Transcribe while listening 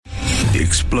The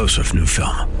explosive new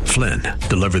film, Flynn,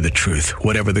 deliver the truth,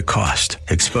 whatever the cost,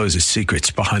 exposes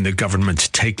secrets behind the government's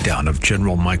takedown of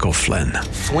General Michael Flynn.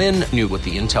 Flynn knew what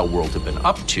the intel world had been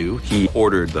up to. He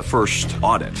ordered the first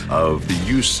audit of the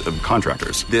use of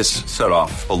contractors. This set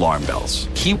off alarm bells.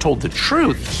 He told the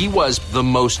truth. He was the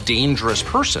most dangerous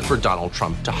person for Donald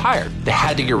Trump to hire. They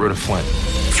had to get rid of Flynn.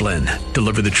 Flynn,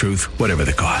 deliver the truth, whatever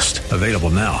the cost. Available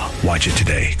now. Watch it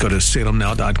today. Go to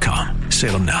salemnow.com.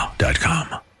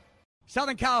 salemnow.com.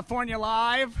 Southern California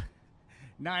Live,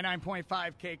 99.5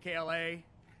 KKLA.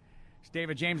 It's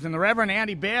David James and the Reverend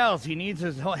Andy Bales. He needs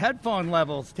his headphone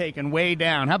levels taken way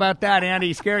down. How about that, Andy?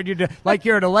 He scared you like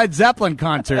you're at a Led Zeppelin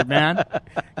concert, man.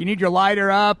 You need your lighter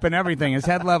up and everything. His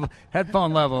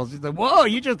headphone levels. He's like, whoa,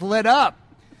 you just lit up.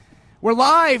 We're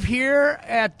live here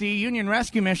at the Union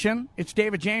Rescue Mission. It's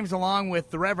David James along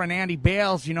with the Reverend Andy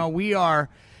Bales. You know, we are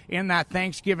in that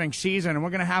Thanksgiving season, and we're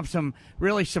going to have some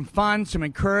fun, some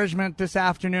encouragement this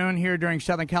afternoon here during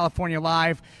Southern California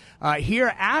Live.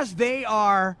 Here, as they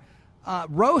are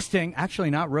roasting, actually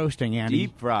not roasting, Andy.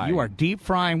 Deep fry. You are deep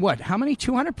frying what? How many?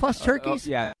 200-plus turkeys?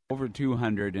 Yeah, over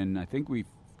 200, and I think we've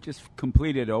just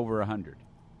completed over 100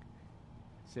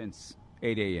 since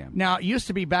 8 a.m. Now, it used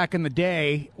to be back in the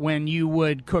day when you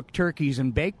would cook turkeys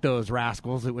and bake those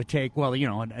rascals, it would take, well, you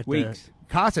know, at weeks.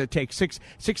 Casa, it takes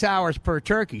six hours per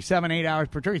turkey, 7-8 hours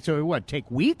per turkey. So it would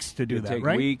take weeks to do that, take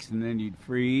right? Weeks, and then you'd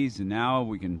freeze, and now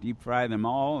we can deep fry them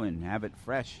all and have it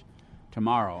fresh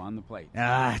tomorrow on the plate.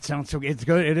 It sounds so good. It's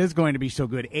good. It is going to be so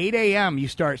good. 8 a.m. you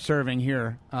start serving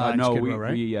here. No, Skid Row,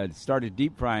 right? we started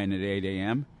deep frying at 8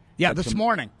 a.m. Yeah, this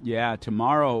morning. Yeah,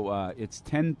 tomorrow it's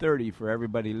 10:30 for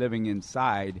everybody living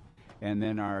inside, and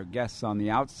then our guests on the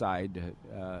outside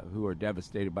who are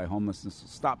devastated by homelessness will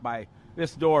stop by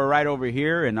this door right over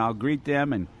here, and I'll greet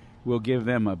them, and we'll give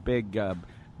them a big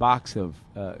box of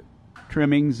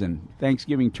trimmings and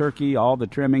Thanksgiving turkey, all the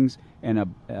trimmings, and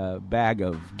a bag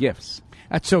of gifts.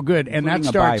 That's so good, and that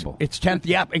starts. Bible. It's 10th,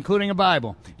 yep, including a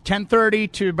Bible.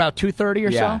 10:30 to about 2:30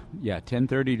 or so. Yeah,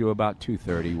 10:30 to about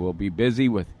 2:30. We'll be busy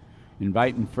with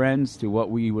inviting friends to what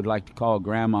we would like to call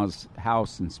Grandma's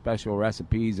house and special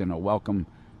recipes and a welcome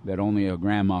that only a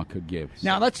grandma could give.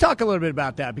 Now, let's talk a little bit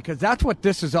about that, because that's what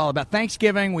this is all about.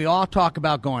 Thanksgiving, we all talk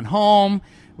about going home.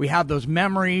 We have those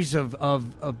memories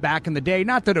of back in the day.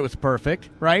 Not that it was perfect,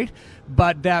 right?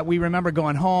 But that we remember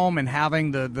going home and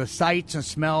having the sights and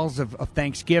smells of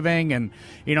Thanksgiving. And,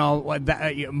 you know,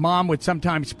 Mom would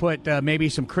sometimes put maybe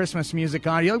some Christmas music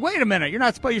on. You're like, wait a minute,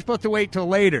 you're supposed to wait till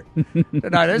later.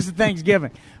 No, this is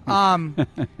Thanksgiving.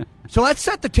 So let's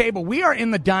set the table. We are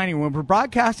in the dining room. We're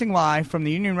broadcasting live from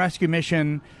the Union Rescue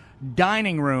Mission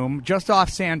dining room just off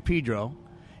San Pedro.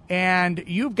 And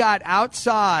you've got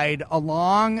outside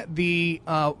along the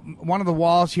one of the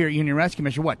walls here at Union Rescue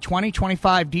Mission,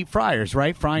 25 deep fryers,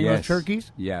 right? Frying those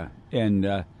turkeys? Yeah.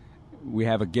 And we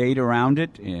have a gate around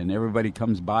it, and everybody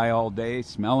comes by all day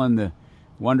smelling the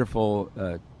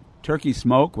wonderful turkey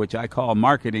smoke, which I call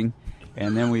marketing.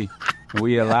 And then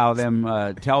we allow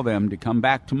them, tell them to come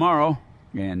back tomorrow,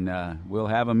 and we'll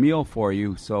have a meal for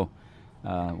you. So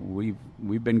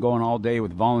we've been going all day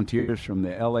with volunteers from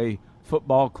the L.A.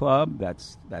 Football Club,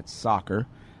 that's soccer,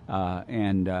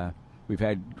 and we've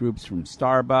had groups from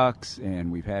Starbucks,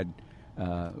 and we've had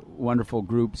wonderful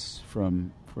groups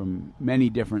from many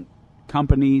different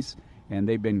companies, and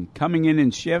they've been coming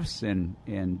in shifts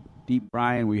and deep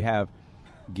frying. We have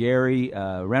Gary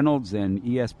Reynolds and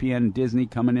ESPN Disney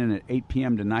coming in at 8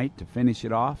 p.m. tonight to finish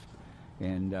it off,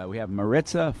 and we have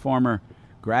Maritza, former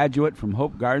graduate from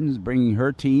Hope Gardens, bringing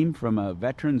her team from a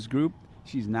veterans group.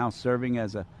 She's now serving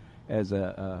as a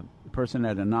person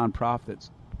at a nonprofit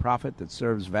that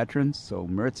serves veterans. So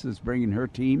Maritza's bringing her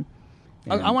team.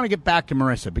 I want to get back to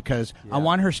Marissa because I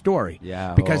want her story.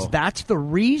 Yeah, because that's the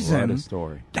reason. What a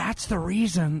story. That's the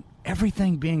reason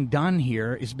everything being done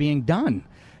here is being done.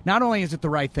 Not only is it the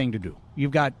right thing to do,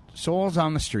 you've got souls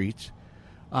on the streets,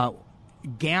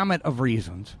 gamut of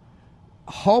reasons,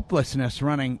 hopelessness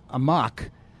running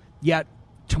amok, yet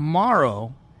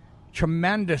tomorrow,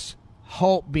 tremendous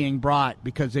hope being brought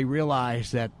because they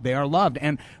realize that they are loved.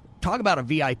 And talk about a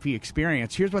VIP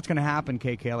experience. Here's what's going to happen,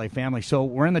 KKLA family. So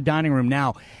we're in the dining room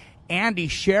now. Andy,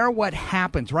 share what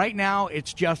happens. Right now,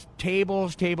 it's just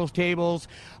tables.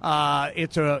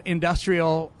 It's an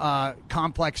industrial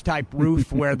complex type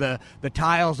roof where the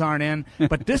tiles aren't in.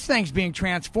 But this thing's being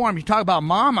transformed. You talk about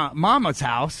Mama's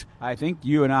house. I think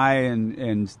you and I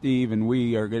and Steve and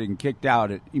we are getting kicked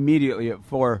out immediately at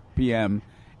 4 p.m.,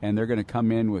 and they're going to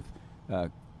come in with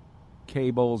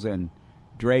cables and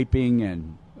draping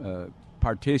and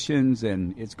partitions,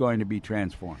 and it's going to be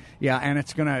transformed. Yeah, and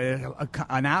it's going to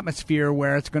an atmosphere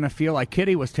where it's going to feel like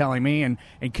Kitty was telling me, and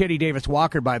Kitty Davis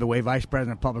Walker, by the way, Vice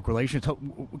President of Public Relations,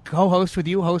 co-host with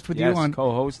you, host with you on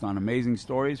co-host on Amazing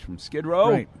Stories from Skid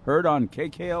Row, right. Heard on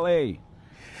KKLA.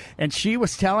 And she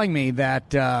was telling me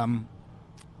that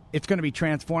it's going to be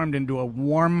transformed into a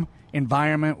warm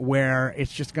environment where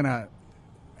it's just going to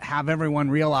have everyone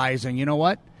realizing, you know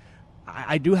what?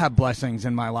 I do have blessings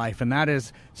in my life, and that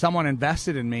is someone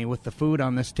invested in me with the food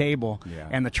on this table,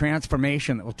 and the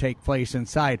transformation that will take place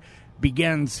inside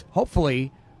begins,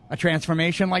 hopefully, a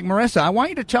transformation like Marissa. I want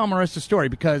you to tell Marissa's story,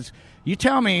 because you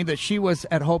tell me that she was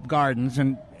at Hope Gardens,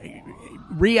 and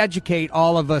re-educate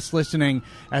all of us listening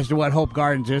as to what Hope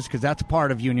Gardens is, because that's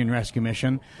part of Union Rescue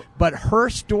Mission. But her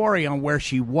story on where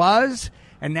she was,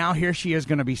 and now here she is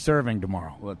going to be serving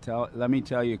tomorrow. Well, let me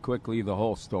tell you quickly the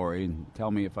whole story, and tell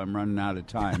me if I'm running out of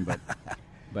time.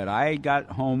 But I got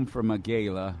home from a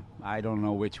gala. I don't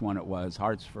know which one it was,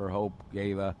 Hearts for Hope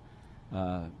gala,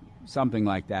 something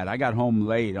like that. I got home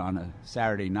late on a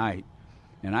Saturday night,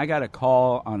 and I got a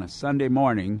call on a Sunday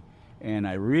morning, and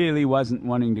I really wasn't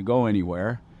wanting to go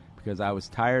anywhere because I was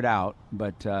tired out.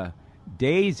 But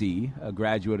Daisy, a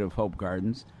graduate of Hope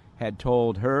Gardens, had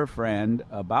told her friend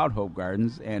about Hope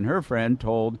Gardens, and her friend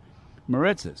told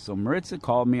Maritza. So Maritza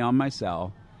called me on my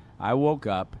cell. I woke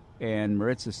up, and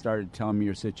Maritza started telling me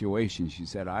her situation. She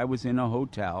said, I was in a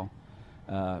hotel.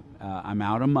 I'm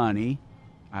out of money.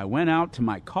 I went out to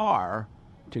my car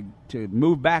to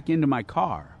move back into my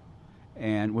car,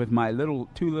 and with my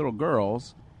two little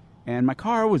girls, and my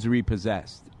car was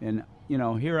repossessed. And,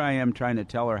 here I am trying to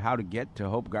tell her how to get to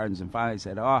Hope Gardens, and finally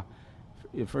said,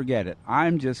 forget it.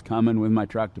 I'm just coming with my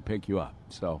truck to pick you up.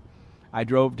 So I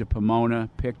drove to Pomona,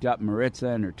 picked up Maritza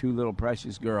and her two little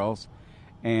precious girls,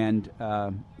 and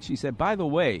she said, by the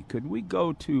way, could we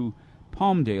go to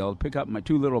Palmdale to pick up my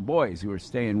two little boys who were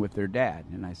staying with their dad?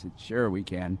 And I said, sure, we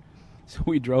can. So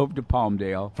we drove to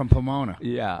Palmdale. From Pomona.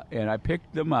 Yeah, and I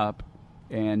picked them up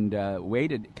and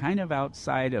waited kind of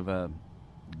outside of a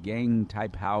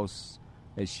gang-type house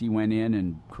as she went in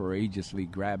and courageously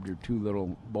grabbed her two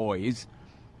little boys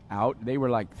out. They were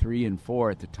like 3 and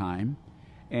 4 at the time.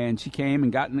 And she came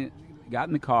and got in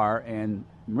the car, and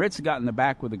Maritza got in the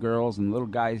back with the girls, and the little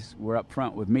guys were up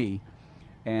front with me.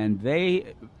 And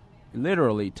they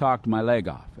literally talked my leg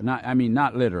off.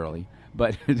 Not literally,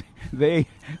 but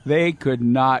they could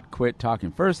not quit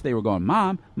talking. First they were going,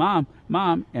 Mom, Mom,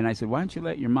 Mom. And I said, why don't you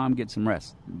let your mom get some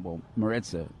rest? Well,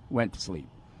 Maritza went to sleep.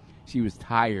 She was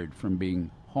tired from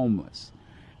being homeless.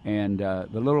 And the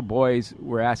little boys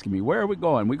were asking me, where are we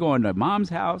going? We going to Mom's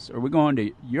house, or are we going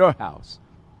to your house?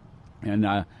 And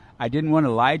I didn't want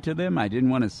to lie to them. I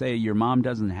didn't want to say your mom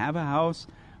doesn't have a house.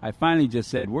 I finally just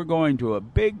said, we're going to a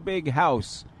big, big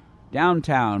house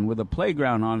downtown with a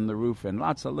playground on the roof and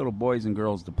lots of little boys and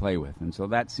girls to play with. And so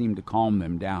that seemed to calm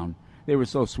them down. They were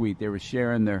so sweet. They were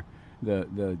sharing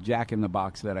the Jack in the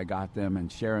Box that I got them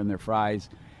and sharing their fries.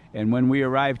 And when we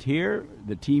arrived here,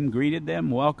 the team greeted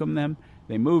them, welcomed them.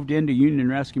 They moved into Union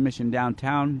Rescue Mission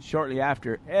downtown. Shortly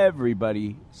after,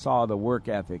 everybody saw the work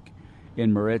ethic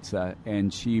in Maritza,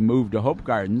 and she moved to Hope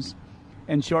Gardens.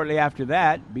 And shortly after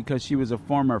that, because she was a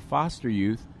former foster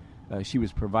youth, she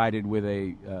was provided with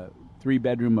a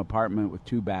 3-bedroom apartment with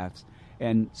 2 baths.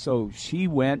 And so she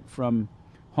went from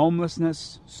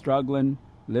homelessness, struggling,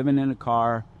 living in a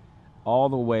car, all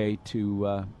the way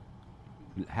to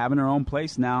having her own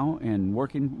place now and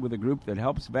working with a group that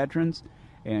helps veterans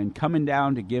and coming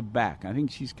down to give back. I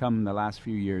think she's come the last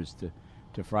few years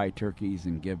to fry turkeys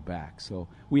and give back. So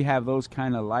we have those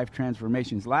kind of life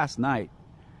transformations. Last night,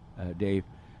 Dave,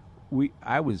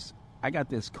 I got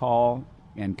this call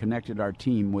and connected our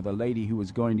team with a lady who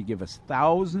was going to give us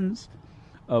thousands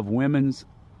of women's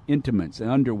intimates and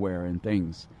underwear and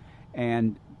things.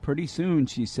 And pretty soon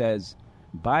she says,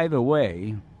 by the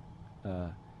way,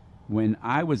 when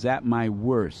I was at my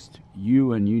worst,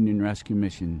 you and Union Rescue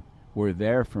Mission were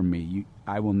there for me.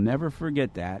 I will never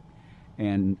forget that,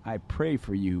 and I pray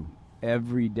for you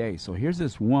every day. So here's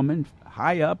this woman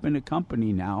high up in a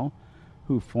company now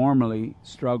who formerly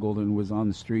struggled and was on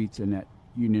the streets and at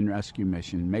Union Rescue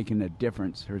Mission, making a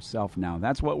difference herself now.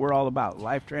 That's what we're all about,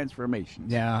 life transformations.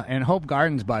 Yeah, and Hope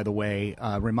Gardens, by the way,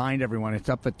 remind everyone, it's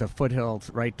up at the foothills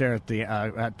right there at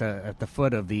the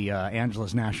foot of the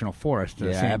Angeles National Forest.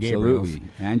 Yeah, San absolutely.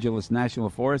 Gabriel's. Angeles National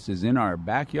Forest is in our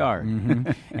backyard.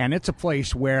 Mm-hmm. And it's a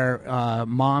place where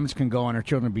moms can go and their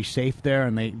children be safe there,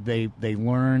 and they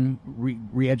learn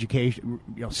re-education,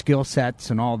 skill sets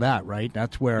and all that, right?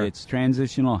 That's where it's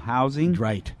transitional housing.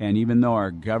 Right. And even though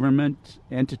our government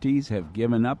entities have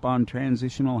given up on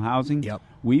transitional housing. Yep.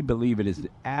 We believe it is the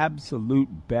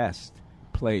absolute best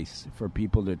place for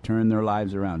people to turn their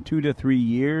lives around. 2 to 3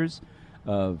 years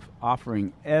of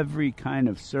offering every kind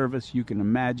of service you can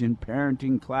imagine,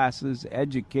 parenting classes,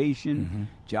 education,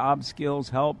 job skills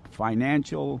help,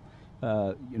 financial,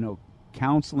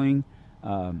 counseling,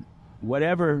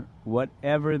 whatever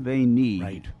they need.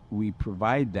 Right. We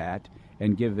provide that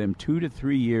and give them 2 to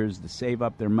 3 years to save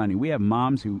up their money. We have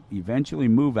moms who eventually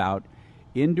move out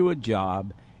into a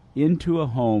job, into a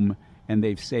home, and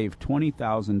they've saved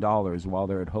 $20,000 while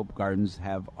they're at Hope Gardens,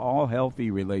 have all healthy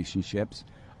relationships,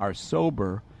 are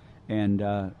sober, and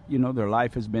their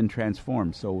life has been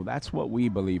transformed. So that's what we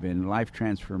believe in, life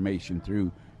transformation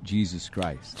through Jesus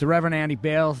Christ. It's Reverend Andy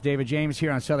Bales, David James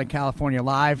here on Southern California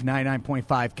Live, 99.5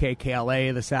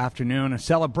 KKLA this afternoon. A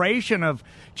celebration of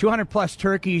 200-plus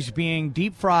turkeys being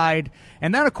deep-fried,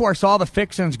 and then, of course, all the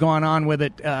fixings going on with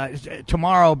it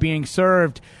tomorrow being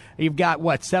served. You've got,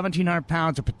 1,700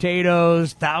 pounds of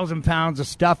potatoes, 1,000 pounds of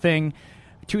stuffing,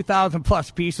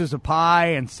 2,000-plus pieces of pie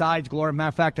and sides galore. Matter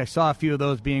of fact, I saw a few of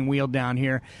those being wheeled down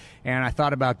here, and I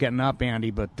thought about getting up,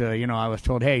 Andy, but, I was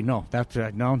told, hey, no, that's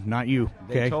no, not you.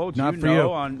 Okay? They told not you for no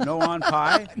you. On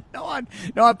pie? no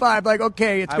on pie. I'm like,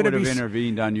 okay, it's going to be... I would have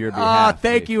intervened on your behalf.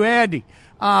 Thank you, Andy.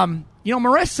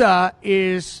 Marissa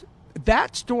is...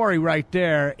 That story right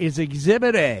there is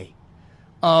Exhibit A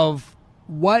of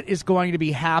what is going to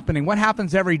be happening, what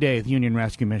happens every day at the Union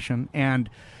Rescue Mission, and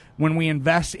when we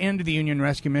invest into the Union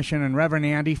Rescue Mission. And Reverend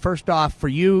Andy, first off, for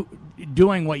you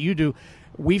doing what you do,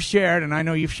 we've shared, and I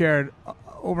know you've shared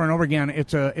over and over again,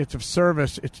 it's a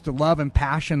service, it's the love and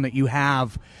passion that you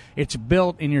have, it's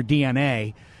built in your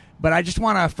DNA. But I just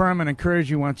want to affirm and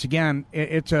encourage you once again,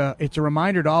 it's a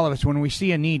reminder to all of us, when we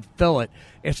see a need, fill it.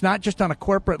 It's not just on a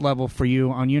corporate level for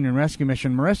you on Union Rescue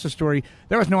Mission. Marissa's story,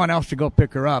 there was no one else to go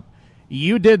pick her up.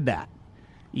 You did that.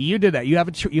 You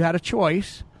had a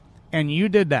choice, and you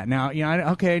did that. Now,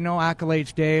 okay, no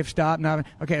accolades, Dave, stop. No,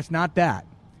 okay, it's not that.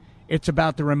 It's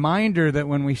about the reminder that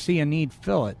when we see a need,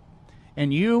 fill it.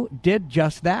 And you did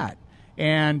just that.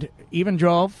 And even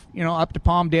drove, up to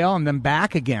Palmdale and then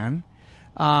back again.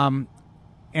 And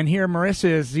here Marissa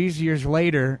is these years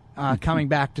later coming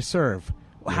back to serve.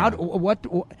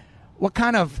 What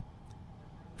kind of,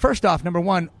 first off, number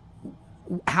one,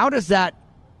 how does that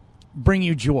bring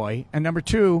you joy? And number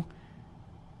two,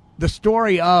 the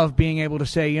story of being able to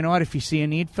say, you know what, if you see a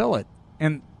need, fill it.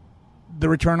 And the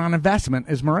return on investment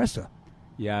is Marissa.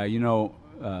 Yeah,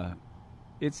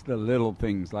 it's the little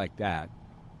things like that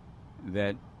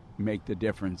that make the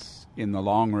difference in the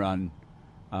long run.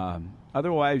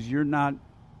 Otherwise, you're not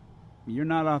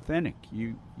authentic.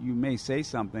 You may say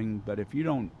something, but if you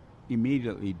don't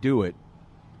immediately do it,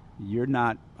 you're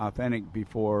not authentic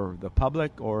before the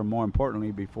public, or more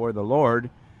importantly, before the Lord,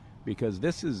 because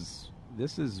this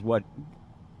is what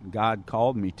God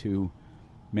called me to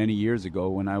many years ago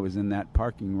when I was in that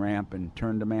parking ramp and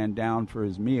turned a man down for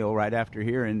his meal right after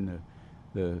hearing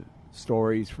the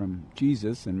stories from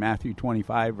Jesus in Matthew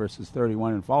 25, verses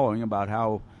 31 and following, about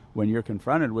how when you're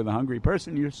confronted with a hungry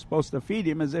person, you're supposed to feed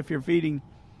him as if you're feeding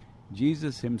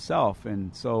Jesus himself.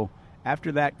 And so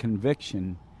after that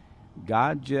conviction,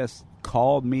 God just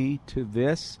called me to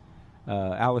this.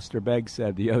 Alistair Begg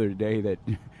said the other day that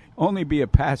only be a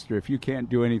pastor if you can't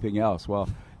do anything else. Well,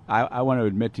 I want to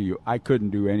admit to you, I couldn't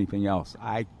do anything else.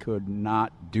 I could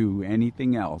not do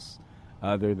anything else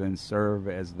other than serve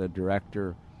as the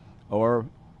director or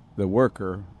the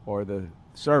worker or the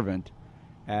servant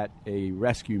at a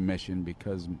rescue mission,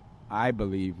 because I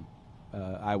believe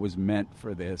I was meant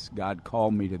for this. God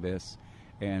called me to this,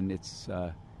 and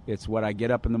it's what I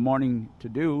get up in the morning to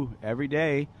do every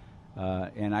day,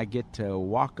 and I get to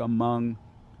walk among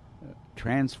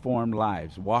transformed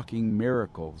lives, walking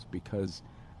miracles because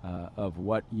of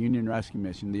what Union Rescue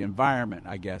Mission, the environment,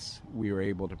 I guess, we were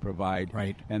able to provide.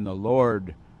 Right. And the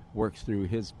Lord works through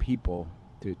his people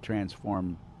to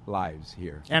transform lives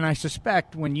here. And I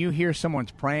suspect when you hear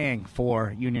someone's praying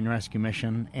for Union Rescue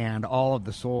Mission and all of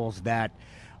the souls that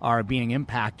are being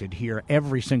impacted here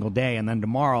every single day, and then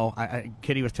tomorrow,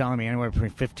 Kitty was telling me anywhere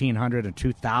between 1,500 and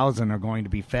 2,000 are going to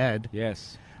be fed.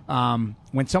 Yes.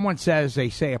 When someone says they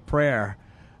say a prayer,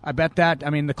 I bet that,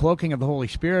 the cloaking of the Holy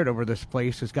Spirit over this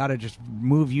place has got to just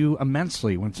move you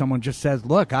immensely when someone just says,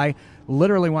 look, I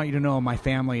literally want you to know my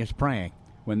family is praying.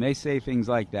 When they say things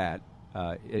like that,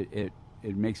 it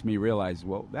makes me realize,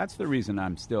 well, that's the reason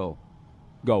I'm still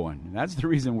going. That's the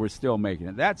reason we're still making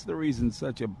it. That's the reason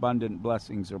such abundant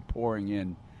blessings are pouring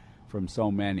in from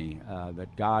so many,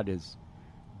 that God is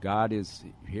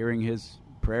hearing his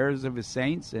prayers of his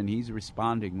saints, and he's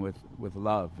responding with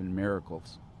love and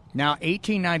miracles. Now,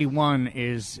 1891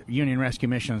 is Union Rescue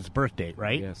Mission's birth date,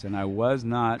 right? Yes, and I was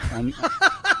not.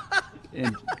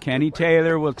 And Kenny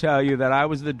Taylor will tell you that I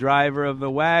was the driver of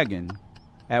the wagon,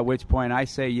 at which point I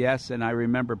say yes, and I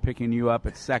remember picking you up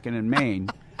at 2nd and Main,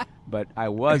 but I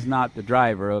was not the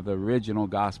driver of the original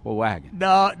gospel wagon.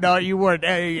 No, you weren't.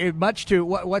 Much to,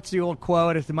 what's the old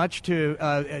quote? It's much to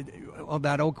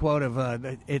that old quote of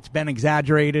it's been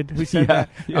exaggerated. Who said that?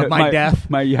 Of my death?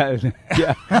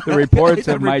 The reports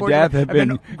of my death have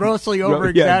been grossly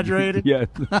over-exaggerated. Yes.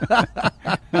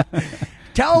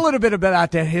 Tell a little bit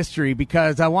about that history,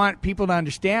 because I want people to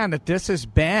understand that this has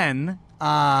been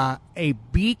a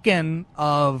beacon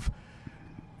of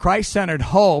Christ-centered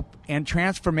hope and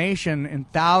transformation in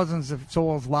thousands of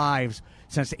souls' lives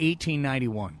since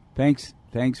 1891.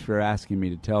 Thanks for asking me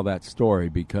to tell that story,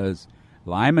 because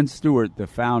Lyman Stewart, the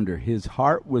founder, his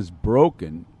heart was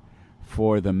broken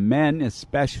for the men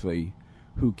especially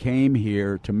who came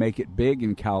here to make it big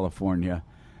in California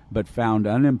but found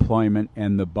unemployment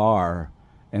and the bar,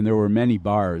 and there were many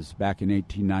bars back in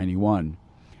 1891.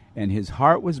 And his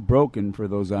heart was broken for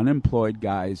those unemployed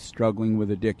guys struggling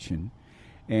with addiction.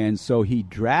 And so he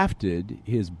drafted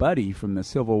his buddy from the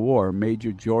Civil War,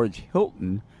 Major George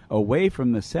Hilton, away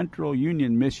from the Central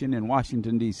Union Mission in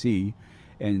Washington, D.C.,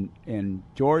 and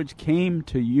George came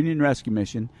to Union Rescue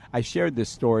Mission. I shared this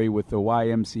story with the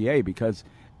YMCA because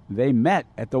they met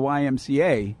at the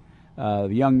YMCA, the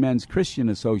Young Men's Christian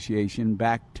Association,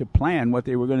 back to plan what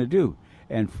they were going to do.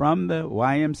 And from the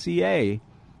YMCA,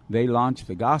 they launched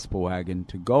the Gospel Wagon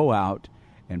to go out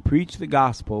and preach the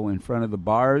gospel in front of the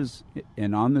bars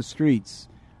and on the streets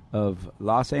of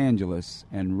Los Angeles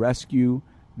and rescue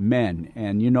men.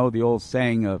 And you know the old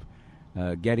saying of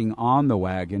getting on the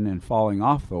wagon and falling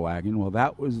off the wagon. Well,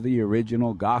 that was the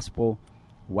original gospel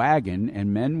wagon,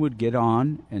 and men would get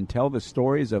on and tell the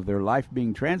stories of their life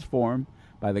being transformed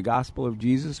by the gospel of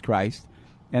Jesus Christ,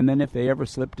 and then if they ever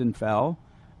slipped and fell,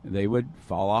 they would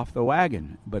fall off the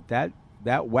wagon. But that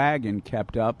wagon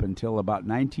kept up until about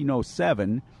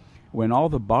 1907, when all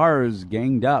the bars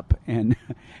ganged up and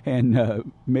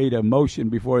made a motion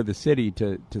before the city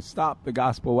to stop the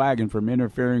gospel wagon from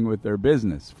interfering with their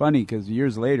business. Funny, because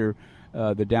years later,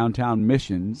 the downtown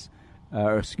the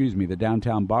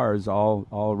downtown bars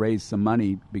all raised some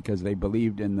money because they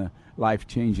believed in the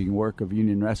life-changing work of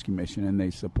Union Rescue Mission, and they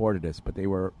supported us. But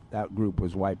that group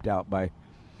was wiped out by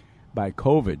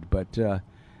COVID. But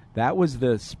that was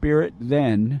the spirit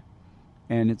then,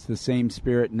 and it's the same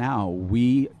spirit now.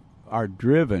 We are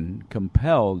driven,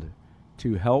 compelled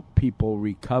to help people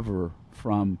recover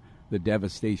from the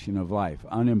devastation of life,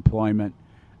 unemployment,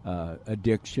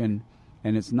 addiction,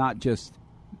 and it's not just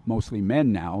mostly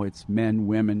men now, it's men,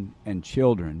 women, and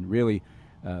children. Really,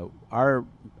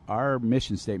 our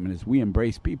mission statement is we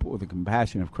embrace people with the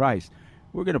compassion of Christ.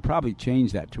 We're going to probably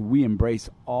change that to we embrace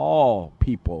all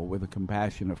people with the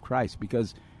compassion of Christ,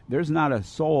 because there's not a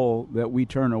soul that we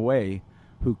turn away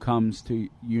who comes to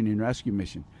Union Rescue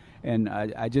Mission. And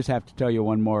I just have to tell you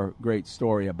one more great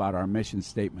story about our mission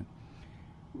statement.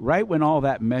 Right when all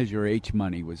that Measure H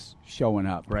money was showing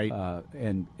up, right,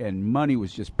 and money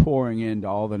was just pouring into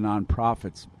all the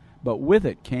nonprofits, but with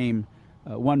it came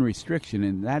one restriction,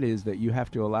 and that is that you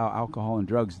have to allow alcohol and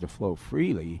drugs to flow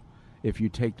freely if you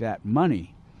take that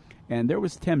money. And there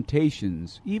was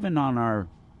temptations, even on our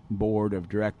board of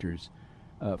directors,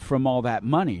 from all that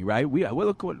money, right? Well,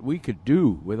 look what we could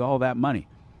do with all that money.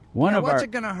 What's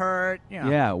it going to hurt?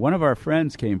 Yeah, one of our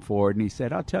friends came forward and he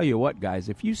said, I'll tell you what, guys,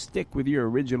 if you stick with your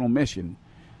original mission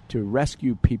to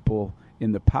rescue people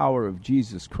in the power of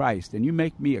Jesus Christ and you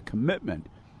make me a commitment,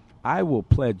 I will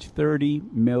pledge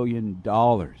 $30 million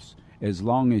as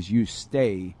long as you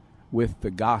stay with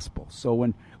the gospel. So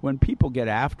when people get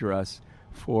after us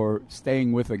for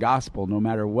staying with the gospel, no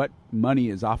matter what money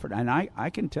is offered, and I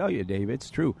can tell you, Dave, it's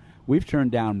true. We've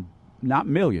turned down not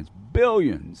millions,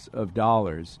 billions of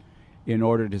dollars in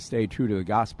order to stay true to the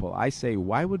gospel. I say,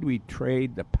 why would we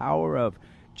trade the power of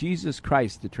Jesus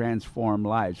Christ to transform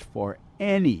lives for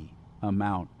any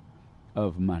amount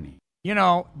of money? You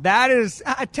know, that is,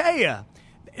 I tell you,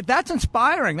 that's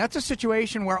inspiring. That's a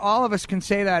situation where all of us can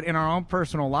say that in our own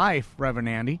personal life, Reverend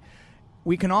Andy.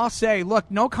 We can all say, look,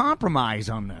 no compromise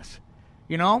on this.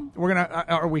 You know,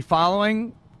 are we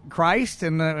following Christ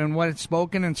and what is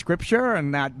spoken in Scripture,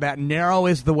 and that narrow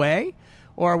is the way?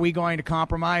 Or are we going to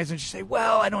compromise and just say,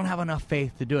 well, I don't have enough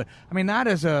faith to do it? I mean, that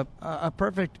is a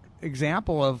perfect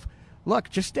example of, look,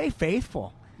 just stay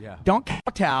faithful. Yeah. Don't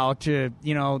kowtow to,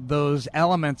 those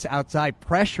elements outside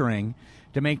pressuring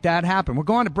to make that happen. We're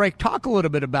going to break, talk a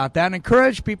little bit about that, and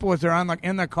encourage people as they're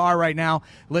in their car right now,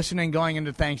 listening, going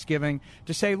into Thanksgiving,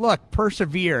 to say, look,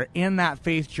 persevere in that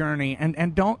faith journey,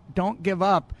 and don't give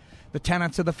up the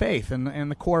tenets of the faith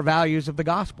and the core values of the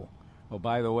gospel. Well,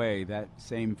 by the way, that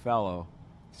same fellow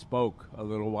spoke a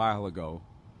little while ago,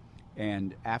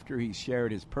 and after he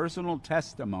shared his personal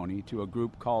testimony to a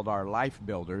group called our Life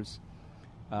Builders,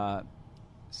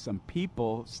 some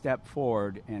people stepped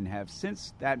forward and have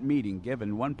since that meeting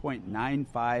given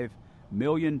 $1.95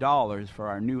 million for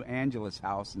our new Angelus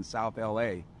house in South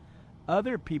L.A.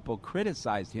 Other people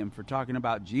criticized him for talking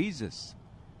about Jesus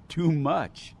too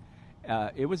much.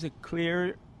 It was a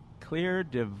clear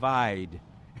divide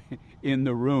in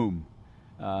the room,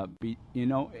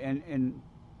 and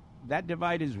that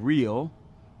divide is real.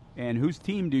 And whose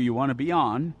team do you want to be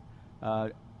on?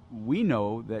 We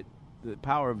know that the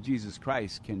power of Jesus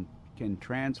Christ can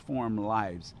transform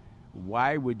lives.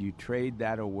 Why would you trade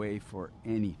that away for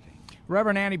anything?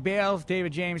 Reverend Andy Bales,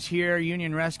 David James here,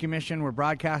 Union Rescue Mission. We're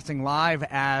broadcasting live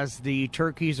as the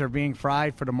turkeys are being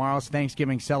fried for tomorrow's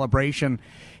Thanksgiving celebration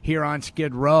here on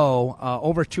Skid Row.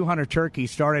 Over 200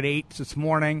 turkeys start at 8 this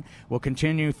morning. We'll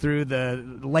continue through the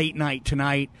late night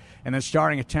tonight, and then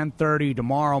starting at 10:30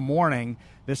 tomorrow morning,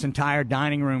 this entire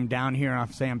dining room down here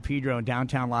off San Pedro in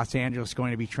downtown Los Angeles is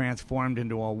going to be transformed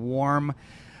into a warm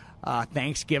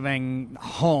Thanksgiving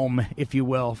home, if you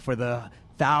will, for the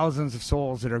thousands of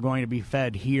souls that are going to be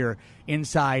fed here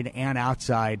inside and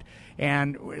outside.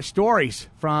 And stories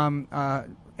from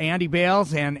Andy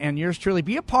Bales and yours truly.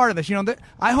 Be a part of this.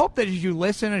 I hope that as you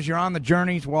listen, as you're on the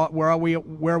journeys where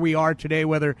we are today,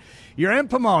 whether you're in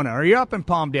Pomona or you're up in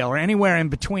Palmdale or anywhere in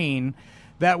between,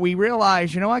 that we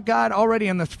realize, God, already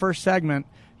in this first segment,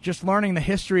 just learning the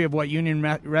history of what Union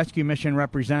Rescue Mission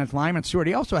represents. Lyman Stewart,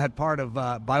 he also had part of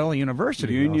Biola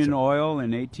University. Union Oil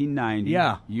in 1890.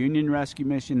 Yeah. Union Rescue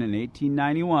Mission in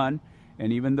 1891.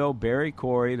 And even though Barry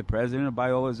Corey, the president of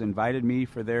Biola's, invited me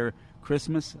for their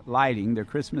Christmas lighting, their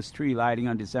Christmas tree lighting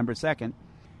on December 2nd,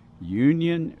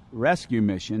 Union Rescue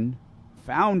Mission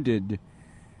founded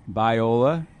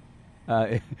Biola.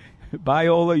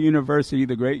 Biola University,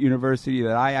 the great university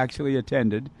that I actually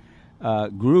attended,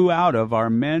 grew out of our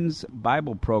men's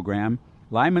Bible program.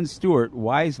 Lyman Stewart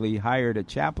wisely hired a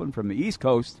chaplain from the East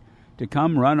Coast to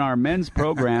come run our men's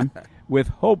program with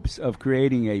hopes of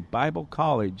creating a Bible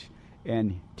college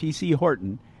and T.C.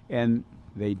 Horton, and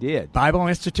they did. Bible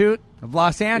Institute of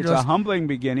Los Angeles. It's a humbling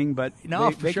beginning, but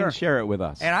they can share it with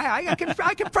us. And I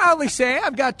can proudly say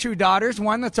I've got two daughters,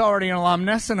 one that's already an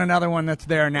alumnus and another one that's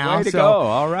there now. Way to go.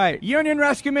 All right. Union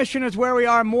Rescue Mission is where we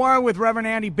are. More with Reverend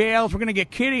Andy Bales. We're going to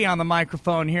get Kitty on the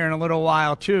microphone here in a little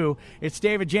while, too. It's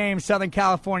David James, Southern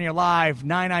California Live,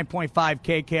 99.5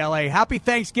 KKLA. Happy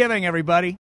Thanksgiving,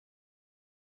 everybody.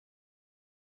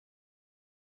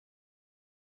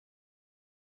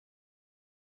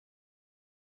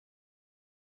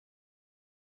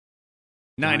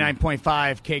 .5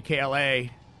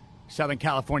 KKLA, Southern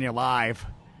California Live.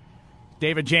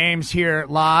 David James here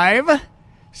live.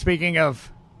 Speaking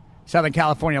of Southern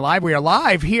California Live, we are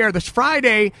live here this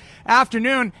Friday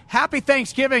afternoon. Happy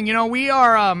Thanksgiving. We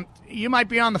are, you might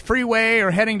be on the freeway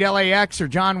or heading to LAX or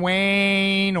John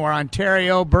Wayne or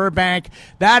Ontario, Burbank.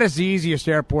 That is the easiest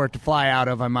airport to fly out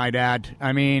of, I might add.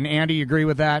 I mean, Andy, you agree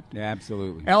with that? Yeah,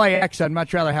 absolutely. LAX, I'd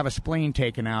much rather have a spleen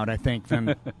taken out, I think,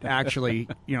 than actually,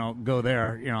 go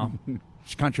there,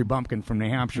 country bumpkin from New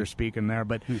Hampshire speaking there.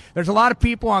 But there's a lot of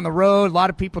people on the road, a lot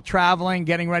of people traveling,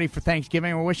 getting ready for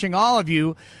Thanksgiving. We're wishing all of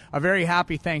you a very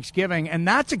happy Thanksgiving. And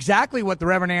that's exactly what the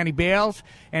Reverend Andy Bales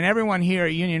and everyone here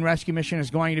at Union Rescue Mission is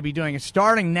going to be doing. It's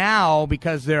starting now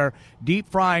because they're deep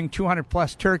frying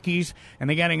 200-plus turkeys, and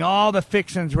they're getting all the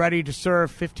fixings ready to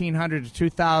serve 1,500 to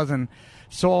 2,000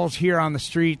 souls here on the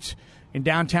streets in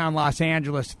downtown Los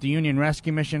Angeles. The Union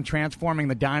Rescue Mission transforming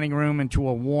the dining room into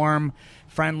a warm,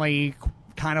 friendly,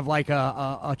 kind of like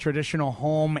a traditional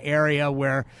home area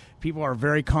where people are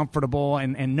very comfortable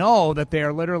and know that they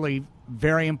are literally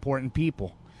very important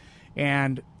people.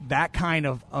 And that kind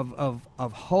of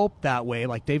hope that way,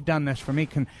 like they've done this for me,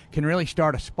 can really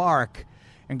start a spark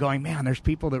and going, man, there's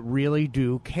people that really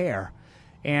do care.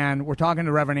 And we're talking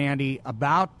to Reverend Andy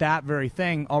about that very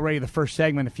thing already. The first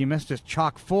segment, if you missed it,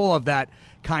 chock full of that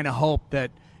kind of hope that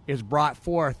is brought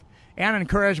forth and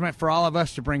encouragement for all of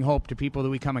us to bring hope to people that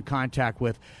we come in contact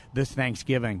with this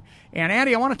Thanksgiving. And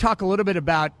Andy, I want to talk a little bit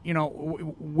about,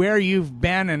 where you've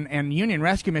been and Union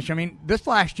Rescue Mission. I mean, this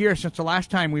last year, since the last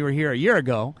time we were here a year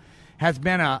ago, has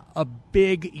been a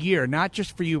big year, not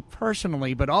just for you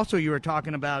personally, but also you were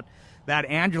talking about that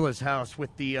Angela's house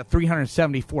with the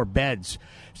 374 beds.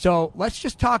 So let's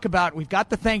just talk about, we've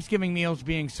got the Thanksgiving meals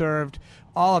being served,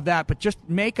 all of that, but just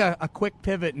make a quick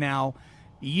pivot now.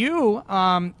 You,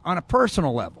 on a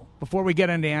personal level, before we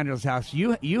get into Angela's house,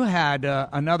 you had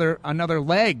another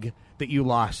leg that you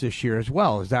lost this year as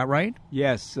well. Is that right?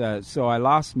 Yes. So I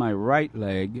lost my right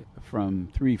leg from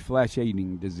 3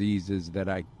 flesh-eating diseases that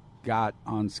I got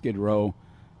on Skid Row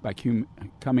by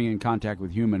coming in contact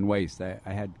with human waste. I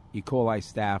had E. coli,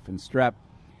 staph, and strep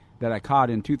that I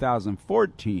caught in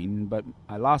 2014, but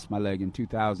I lost my leg in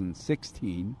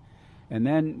 2016. And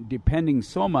then depending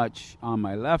so much on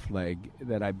my left leg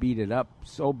that I beat it up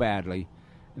so badly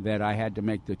that I had to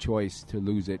make the choice to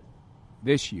lose it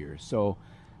this year. So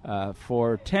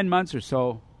for 10 months or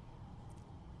so,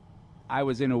 I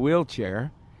was in a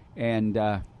wheelchair, and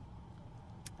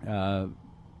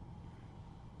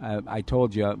I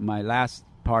told you my last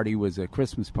party was a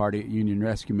Christmas party at Union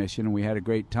Rescue Mission, and we had a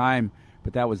great time,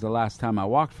 but that was the last time I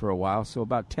walked for a while, so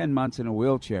about 10 months in a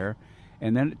wheelchair.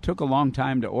 And then it took a long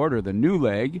time to order the new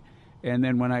leg, and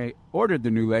then when I ordered the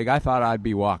new leg, I thought I'd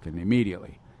be walking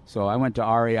immediately. So I went to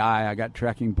REI, I got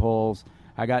trekking poles,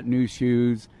 I got new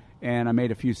shoes, and I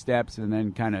made a few steps and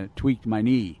then kind of tweaked my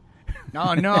knee.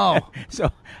 Oh, no.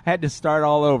 So I had to start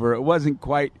all over. It wasn't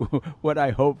quite what I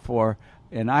hoped for,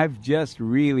 and I've just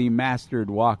really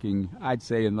mastered walking, I'd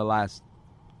say, in the last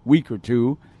week or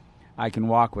two. I can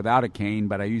walk without a cane,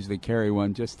 but I usually carry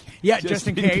one just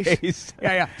in case.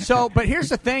 Yeah. So, but here's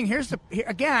the thing.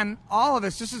 Again, all of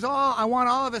us, this is all, I want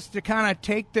all of us to kind of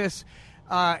take this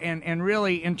and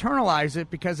really internalize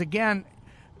it, because, again,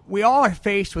 we all are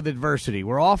faced with adversity.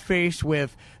 We're all faced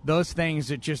with those things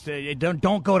that just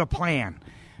don't go to plan.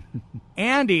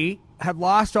 Andy had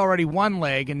lost already one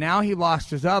leg, and now he lost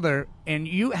his other, and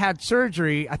you had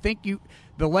surgery. I think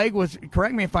the leg was,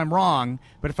 correct me if I'm wrong,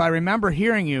 but if I remember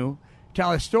hearing you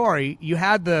tell a story, you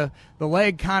had the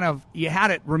leg you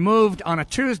had it removed on a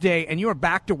Tuesday, and you were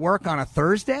back to work on a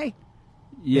Thursday?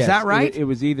 Yes, is that right? It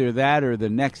was either that or the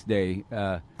next day.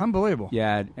 Unbelievable.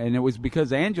 Yeah, and it was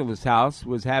because Angela's house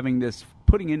was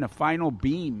putting in a final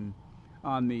beam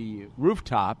on the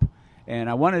rooftop, and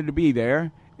I wanted to be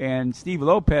there, and Steve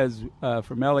Lopez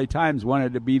from LA Times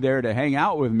wanted to be there to hang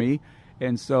out with me,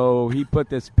 and so he put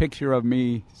this picture of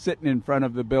me sitting in front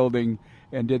of the building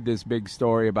and did this big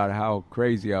story about how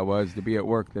crazy I was to be at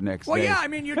work the next day. Well, yeah, I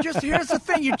mean, here's the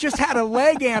thing. You just had a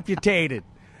leg amputated,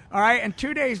 all right? And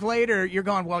 2 days later, you're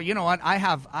going, well, you know what?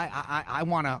 I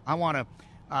want to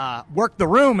work the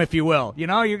room, if you will. You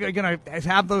know, you're going to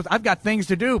have those. I've got things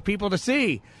to do, people to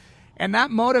see. And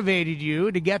that motivated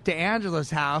you to get to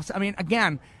Angela's house. I mean,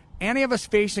 again, any of us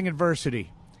facing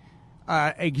adversity,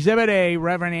 Exhibit A,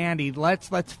 Reverend Andy, let's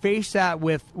face that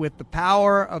with the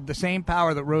power of the same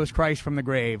power that rose Christ from the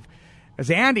grave,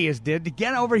 as Andy did, to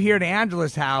get over here to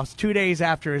Angela's house 2 days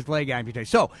after his leg amputation.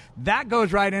 So that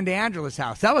goes right into Angela's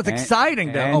house. That was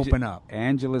exciting to open up.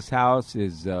 Angela's house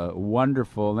is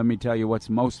wonderful. Let me tell you what's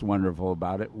most wonderful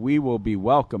about it. We will be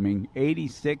welcoming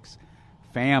 86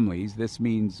 families. This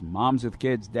means moms with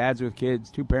kids, dads with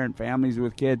kids, two-parent families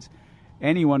with kids,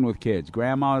 anyone with kids,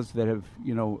 grandmas that have,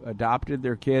 adopted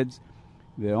their kids.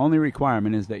 The only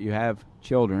requirement is that you have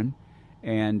children.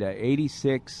 And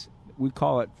 86, we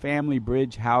call it family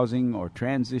bridge housing or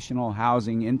transitional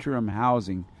housing, interim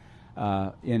housing,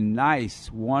 in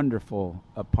nice, wonderful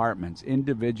apartments,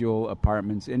 individual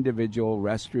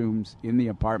restrooms in the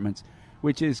apartments,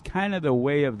 which is kind of the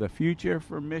way of the future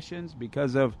for missions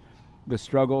because of the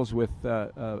struggles with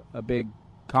a big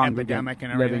congregate epidemic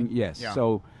and everything. Living. Yes. Yeah.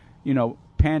 So,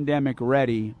 pandemic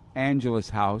ready, Angela's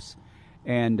house,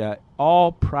 and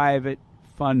all private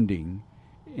funding.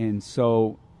 And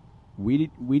so we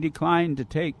declined to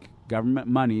take government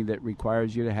money that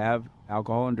requires you to have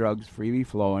alcohol and drugs freely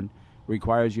flowing,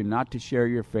 requires you not to share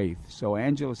your faith. So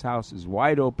Angela's house is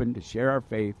wide open to share our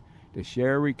faith, to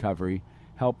share recovery,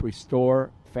 help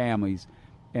restore families.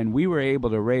 And we were able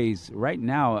to raise right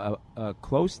now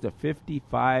close to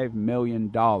 $55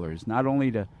 million, not only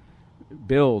to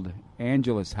build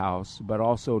Angela's house, but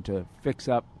also to fix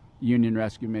up Union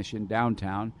Rescue Mission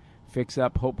downtown, fix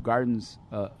up Hope Gardens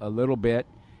a little bit,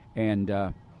 and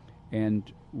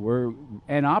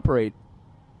operate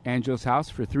Angela's house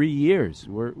for 3 years.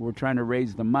 We're trying to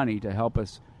raise the money to help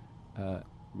us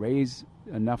raise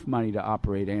enough money to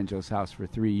operate Angela's house for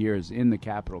 3 years in the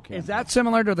Capitol campus. Is that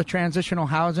similar to the transitional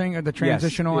housing or the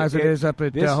transitional yes, it is up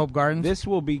at Hope Gardens? This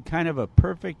will be kind of a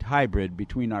perfect hybrid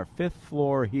between our 5th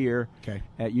floor here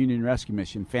at Union Rescue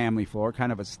Mission, family floor,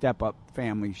 kind of a step-up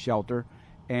family shelter,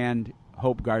 and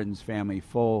Hope Gardens family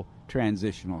full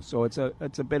transitional. So it's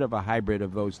a bit of a hybrid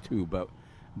of those two,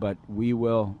 but we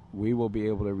will be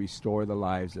able to restore the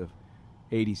lives of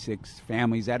 86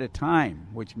 families at a time,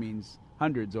 which means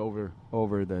hundreds over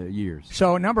the years.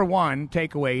 So number one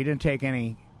takeaway, you didn't take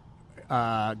any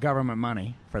government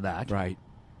money for that. Right.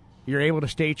 You're able to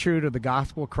stay true to the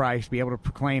gospel of Christ, be able to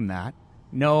proclaim that.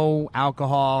 No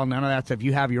alcohol, none of that stuff.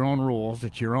 You have your own rules.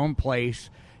 It's your own place.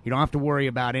 You don't have to worry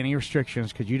about any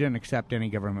restrictions because you didn't accept any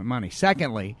government money.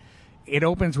 Secondly, it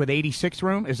opens with 86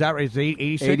 rooms. Is that right? Is it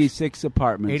 86? 86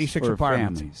 apartments 86 for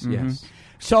apartments. families, Mm-hmm. yes.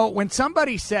 So when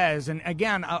somebody says, and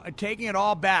again, taking it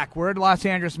all back, we're at Los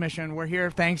Angeles Mission. We're here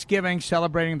Thanksgiving,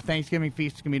 celebrating the Thanksgiving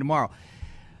feast. It's going to be tomorrow.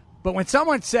 But when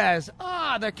someone says,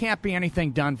 there can't be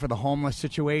anything done for the homeless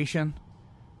situation,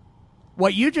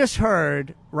 what you just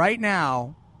heard right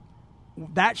now,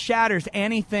 that shatters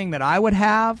anything that I would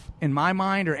have in my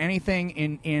mind or anything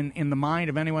in the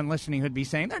mind of anyone listening who'd be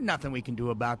saying, there's nothing we can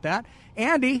do about that.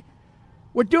 Andy,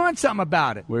 we're doing something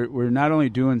about it. We're not only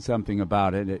doing something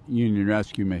about it at Union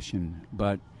Rescue Mission,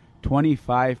 but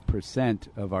 25%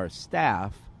 of our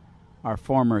staff are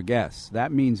former guests.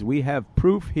 That means we have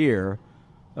proof here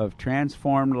of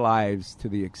transformed lives to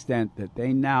the extent that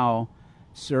they now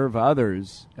serve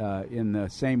others in the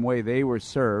same way they were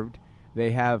served.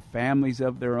 They have families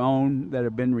of their own that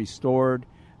have been restored.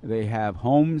 They have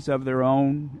homes of their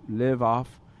own, live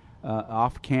off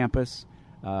campus.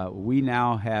 We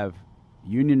now have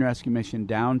Union Rescue Mission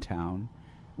downtown.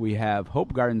 We have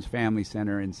Hope Gardens Family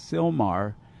Center in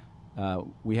Sylmar.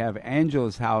 We have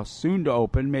Angela's House soon to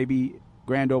open. Maybe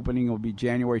grand opening will be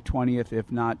January 20th,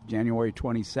 if not January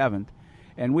 27th.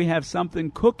 And we have something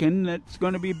cooking that's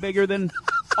going to be bigger than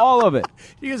all of it.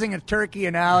 Using a turkey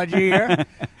analogy here.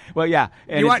 Well, yeah.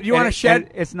 And you want to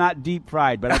shed? It's not deep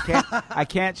fried, but I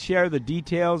can't share the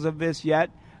details of this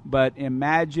yet. But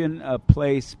imagine a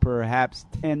place perhaps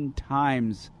 10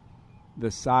 times the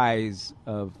size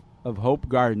of Hope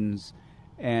Gardens,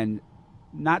 and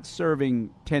not serving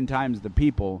 10 times the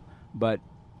people, but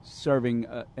serving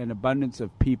an abundance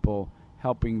of people,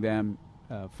 helping them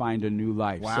find a new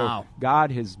life. Wow. So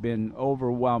God has been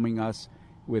overwhelming us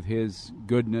with his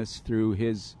goodness through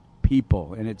his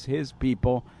people, and it's his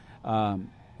people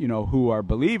who are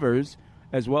believers,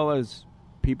 as well as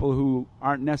people who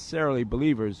aren't necessarily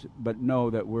believers but know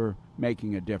that we're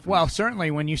making a difference. Well, certainly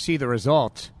when you see the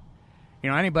results,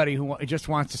 anybody who just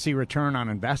wants to see return on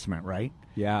investment, right?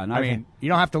 Yeah. And I mean, you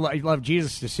don't have to love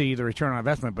Jesus to see the return on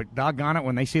investment, but doggone it,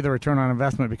 when they see the return on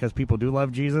investment because people do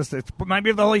love Jesus, it might be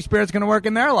if the Holy Spirit's going to work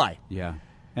in their life. Yeah.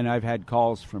 And I've had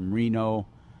calls from Reno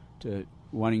to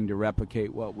wanting to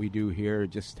replicate what we do here.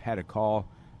 Just had a call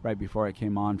right before I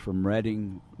came on from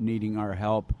Redding needing our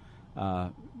help.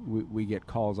 We get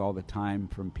calls all the time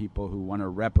from people who want to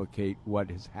replicate what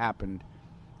has happened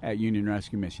at Union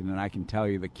Rescue Mission. And I can tell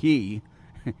you the key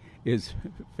is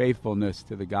faithfulness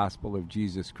to the gospel of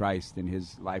Jesus Christ and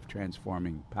his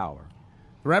life-transforming power.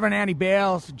 Reverend Andy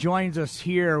Bales joins us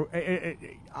here.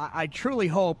 I truly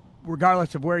hope,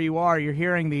 regardless of where you are, you're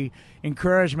hearing the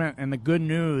encouragement and the good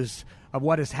news of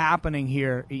what is happening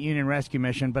here at Union Rescue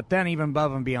Mission, but then even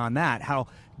above and beyond that, how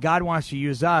God wants to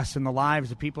use us in the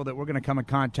lives of people that we're going to come in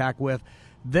contact with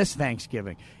this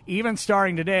Thanksgiving. Even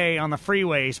starting today on the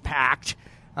freeways packed,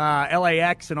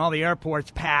 LAX and all the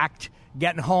airports packed,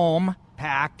 getting home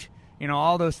packed,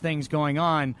 all those things going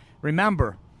on.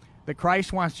 Remember that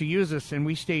Christ wants to use us, and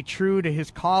we stay true to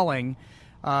his calling.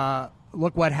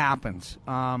 Look what happens.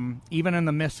 Even in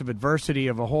the midst of adversity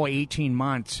of a whole 18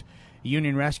 months,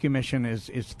 Union Rescue Mission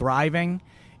is thriving,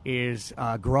 is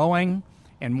growing,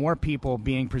 and more people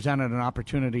being presented an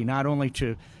opportunity not only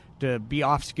to be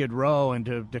off Skid Row and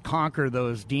to conquer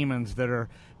those demons that are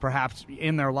perhaps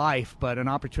in their life, but an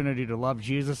opportunity to love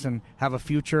Jesus and have a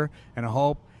future and a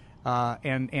hope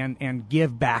and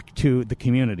give back to the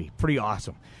community. Pretty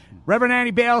awesome. Reverend Andy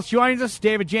Bales joins us.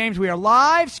 David James. We are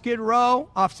live, Skid Row,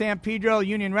 off San Pedro,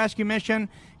 Union Rescue Mission,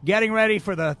 getting ready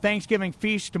for the Thanksgiving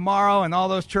feast tomorrow and all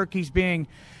those turkeys being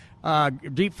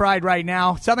deep fried right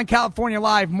now. Southern California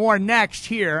Live, more next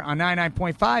here on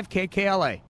 99.5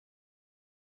 KKLA.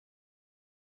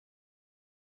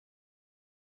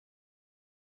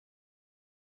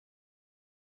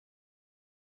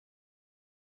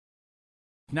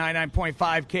 .5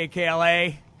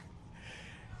 KKLA.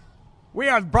 We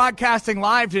are broadcasting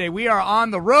live today. We are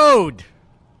on the road.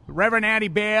 Reverend Andy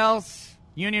Bales,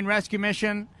 Union Rescue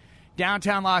Mission,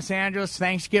 downtown Los Angeles,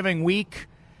 Thanksgiving week,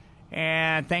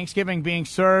 and Thanksgiving being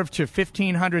served to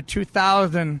 1,500,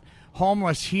 2,000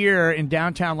 homeless here in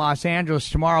downtown Los Angeles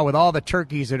tomorrow with all the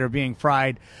turkeys that are being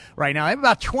fried right now. I have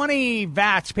about 20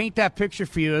 vats, paint that picture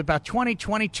for you, about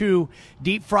 22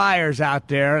 deep fryers out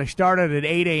there. They started at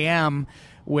 8 a.m.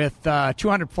 with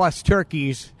 200-plus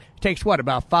turkeys. It takes,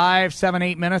 about 5, 7,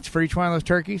 8 minutes for each one of those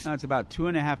turkeys? No, it's about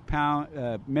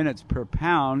 2.5 minutes per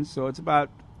pound, so it's about,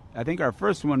 I think our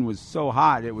first one was so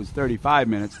hot it was 35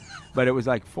 minutes, but it was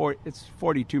like it's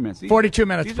 42 minutes. 42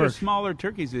 minutes. These are smaller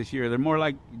turkeys this year. They're more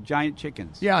like giant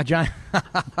chickens. Yeah, giant.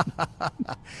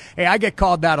 Hey, I get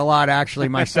called that a lot, actually,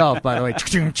 myself, by the way.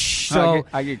 So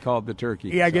I get called the turkey.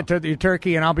 Yeah, I get the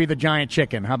turkey, and I'll be the giant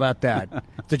chicken. How about that?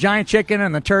 The giant chicken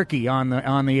and the turkey on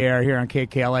the air here on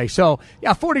KKLA. So,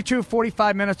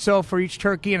 45 minutes for each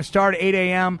turkey, and it started at 8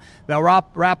 a.m. They'll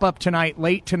wrap up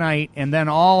late tonight, and then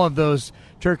all of those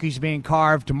turkeys being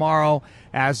carved tomorrow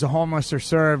as the homeless are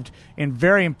served in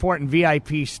very important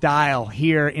VIP style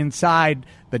here inside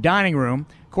the dining room.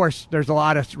 Of course, there's a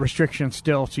lot of restrictions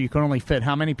still, so you can only fit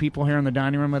how many people here in the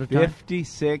dining room at a time?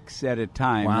 56 at a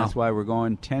time. Wow. That's why we're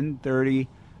going 10:30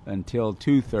 until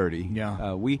 2:30.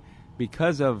 Yeah.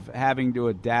 Because of having to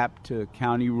adapt to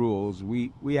county rules,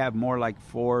 we have more like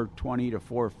 420 to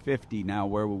 450 now,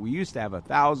 where we used to have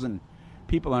 1,000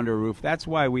 people under a roof. That's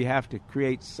why we have to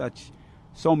create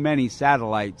so many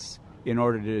satellites in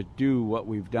order to do what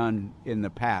we've done in the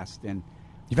past. And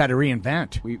you've had to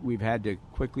reinvent. We've had to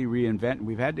quickly reinvent, and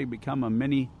we've had to become a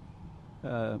mini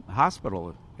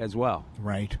hospital as well.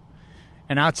 Right.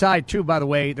 And outside, too, by the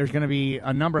way, there's going to be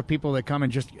a number of people that come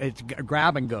and it's a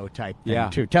grab-and-go type thing,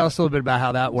 too. Tell us a little bit about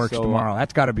how that works tomorrow.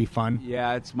 That's got to be fun.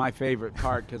 Yeah, it's my favorite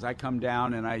part because I come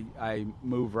down and I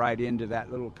move right into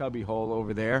that little cubby hole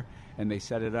over there, and they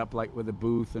set it up like with a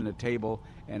booth and a table,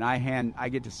 and I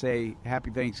get to say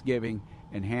Happy Thanksgiving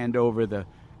and hand over the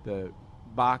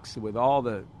box with all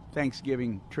the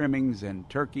Thanksgiving trimmings and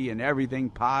turkey and everything,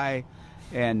 pie,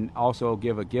 and also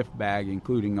give a gift bag,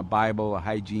 including a Bible, a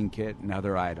hygiene kit, and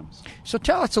other items. So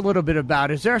tell us a little bit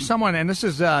about, is there someone, and this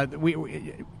is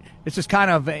this is kind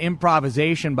of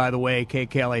improvisation, by the way,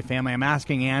 KKLA family. I'm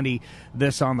asking Andy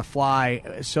this on the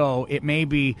fly, so it may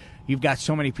be you've got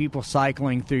so many people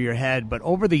cycling through your head, but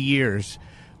over the years,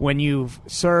 when you've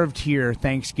served here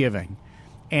Thanksgiving,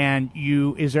 and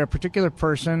is there a particular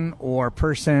person or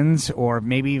persons or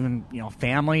maybe even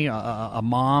family, a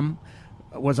mom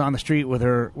was on the street with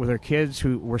her kids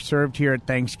who were served here at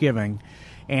Thanksgiving,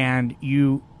 and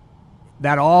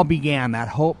that hope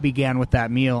began with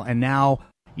that meal, and now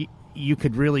you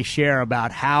could really share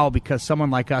about how, because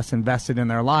someone like us invested in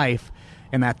their life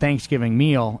in that Thanksgiving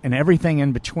meal and everything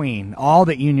in between, all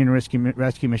that Union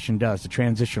Rescue Mission does, the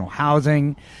transitional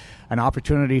housing, an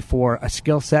opportunity for a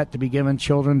skill set to be given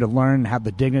children to learn, have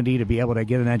the dignity to be able to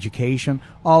get an education,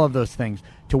 all of those things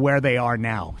to where they are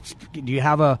now. Do you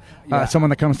have someone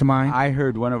that comes to mind? I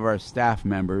heard one of our staff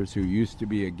members who used to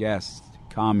be a guest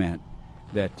comment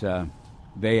that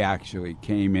they actually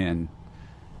came in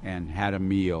and had a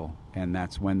meal, and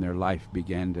that's when their life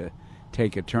began to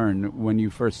take a turn. When you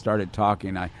first started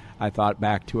talking, I thought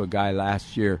back to a guy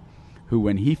last year who,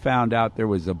 when he found out there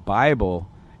was a Bible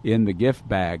in the gift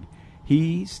bag,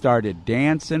 he started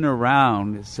dancing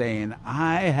around saying,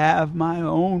 "I have my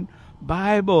own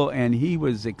Bible," and he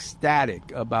was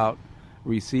ecstatic about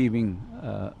receiving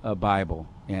a Bible.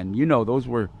 And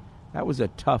that was a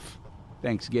tough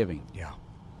Thanksgiving.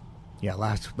 Yeah.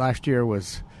 Last year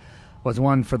was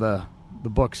one for the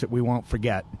books that we won't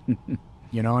forget.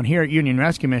 And here at Union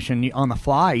Rescue Mission, on the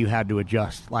fly, you had to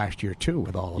adjust last year too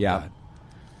with all of that.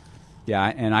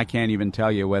 Yeah, and I can't even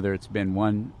tell you whether it's been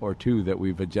one or two that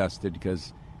we've adjusted,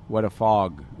 because what a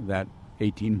fog that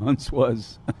 18 months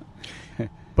was.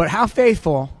 But how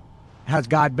faithful has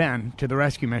God been to the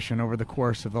rescue mission over the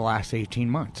course of the last 18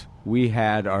 months? We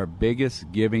had our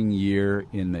biggest giving year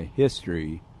in the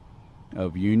history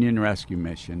of Union Rescue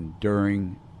Mission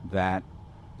during that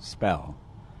spell.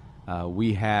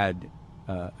 We had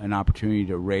an opportunity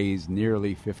to raise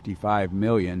nearly $55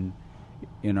 million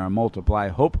in our Multiply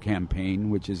Hope campaign,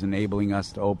 which is enabling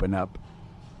us to open up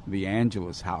the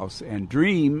Angelus House and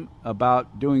dream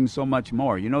about doing so much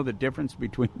more. You know the difference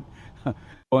between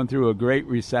going through a great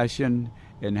recession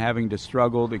and having to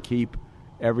struggle to keep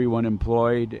everyone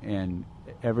employed and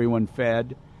everyone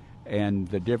fed, and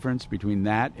the difference between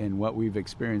that and what we've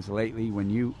experienced lately.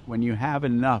 When you have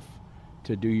enough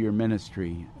to do your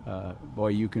ministry, boy,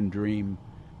 you can dream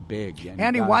big. And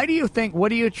Andy, what do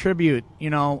you attribute,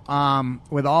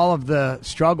 with all of the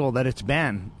struggle that it's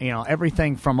been,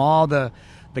 everything from all the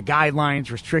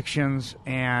guidelines, restrictions,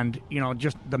 and,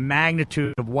 just the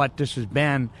magnitude of what this has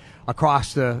been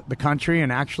across the country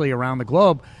and actually around the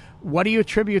globe. What do you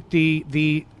attribute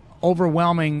the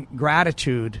overwhelming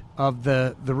gratitude of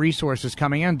the resources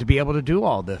coming in to be able to do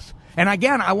all this. And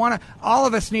again, all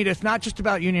of us need, it's not just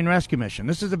about Union Rescue Mission.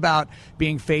 This is about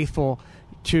being faithful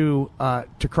to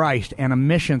Christ and a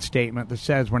mission statement that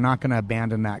says we're not going to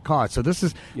abandon that cause. So this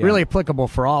is really applicable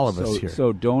for all of us here.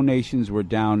 So donations were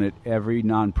down at every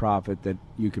nonprofit that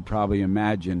you could probably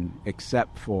imagine,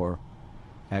 except for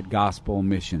at Gospel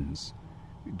Missions.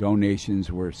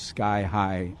 Donations were sky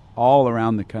high all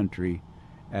around the country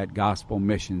at Gospel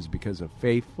Missions because of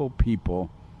faithful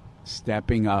people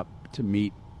stepping up to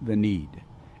meet the need.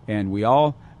 And we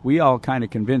all kind of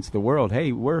convinced the world,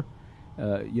 hey, we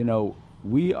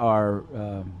are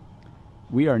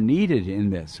needed in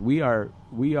this. We are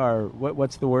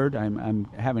what's the word? I'm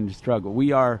having to struggle.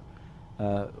 We are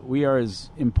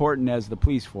as important as the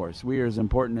police force. We are as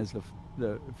important as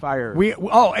the fire.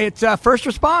 It's first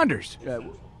responders.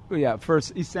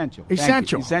 First essential.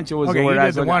 Essential. Essential was okay, the word. I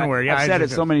was the one word. Yeah, I've said it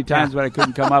so many times, but I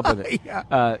couldn't come up with it.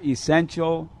 Yeah.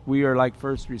 Essential. We are like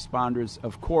first responders.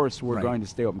 Of course, we're going to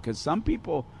stay open because some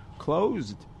people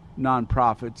closed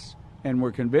nonprofits and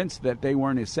were convinced that they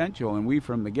weren't essential. And we,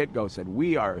 from the get-go, said,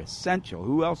 we are essential.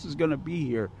 Who else is going to be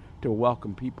here to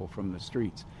welcome people from the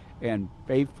streets? And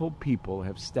faithful people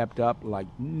have stepped up like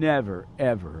never,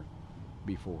 ever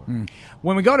before.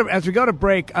 When as we go to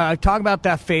break, talk about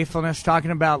that faithfulness, talking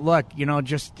about,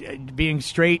 just being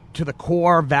straight to the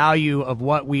core value of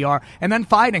what we are, and then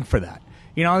fighting for that.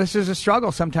 This is a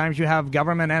struggle. Sometimes you have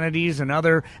government entities and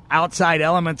other outside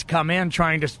elements come in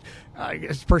trying to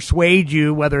persuade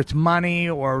you, whether it's money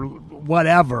or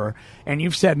whatever, and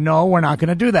you've said, no, we're not going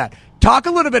to do that. Talk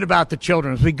a little bit about the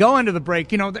children. As we go into the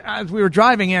break, as we were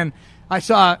driving in, I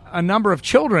saw a number of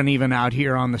children even out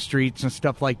here on the streets and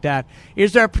stuff like that.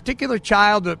 Is there a particular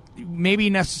child that maybe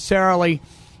necessarily,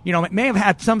 may have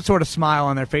had some sort of smile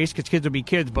on their face, because kids will be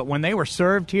kids, but when they were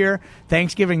served here,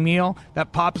 Thanksgiving meal,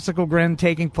 that popsicle grin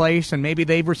taking place, and maybe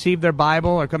they've received their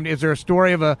Bible, or is there a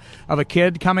story of a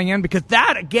kid coming in? Because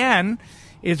that, again,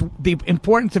 is the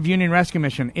importance of Union Rescue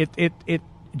Mission. It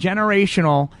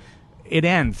generational, it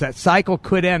ends. That cycle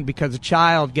could end because a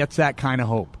child gets that kind of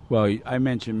hope. Well, I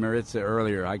mentioned Maritza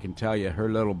earlier. I can tell you her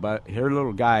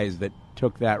little guys that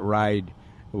took that ride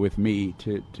with me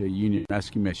to Union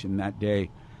Rescue Mission that day,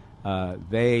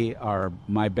 they are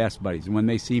my best buddies. And when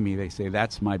they see me, they say,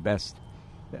 that's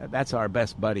our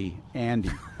best buddy,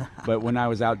 Andy. But when I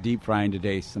was out deep frying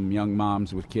today, some young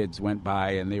moms with kids went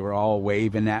by, and they were all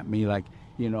waving at me like,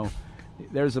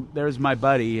 there's my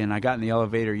buddy. And I got in the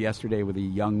elevator yesterday with a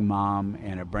young mom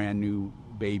and a brand new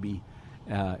baby.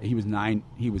 He was 9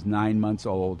 months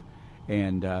old,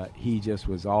 and he just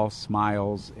was all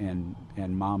smiles, and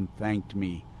Mom thanked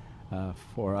me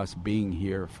for us being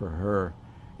here for her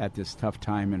at this tough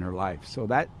time in her life. So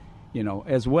that,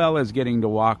 as well as getting to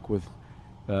walk with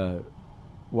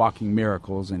Walking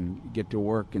Miracles and get to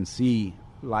work and see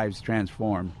lives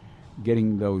transformed,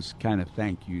 getting those kind of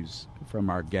thank yous from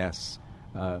our guests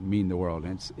mean the world.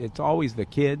 And it's always the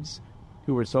kids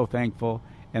who are so thankful,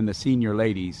 and the senior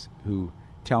ladies who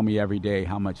tell me every day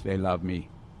how much they love me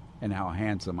and how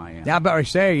handsome I am. Yeah, I better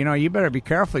say, you better be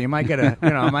careful. You might get a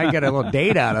little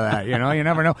date out of that. You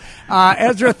never know.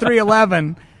 Ezra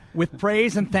 3:11, with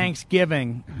praise and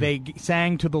thanksgiving, they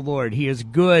sang to the Lord. He is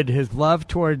good. His love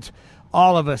towards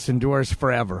all of us endures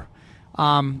forever.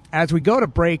 As we go to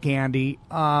break, Andy,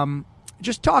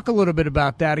 just talk a little bit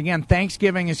about that. Again,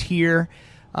 Thanksgiving is here.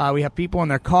 We have people in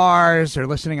their cars, they're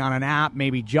listening on an app,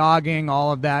 maybe jogging,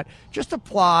 all of that. Just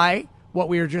apply what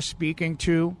we were just speaking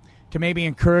to maybe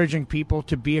encouraging people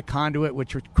to be a conduit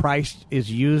which Christ is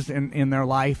used in their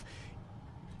life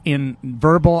in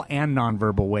verbal and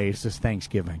nonverbal ways this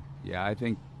Thanksgiving. Yeah, I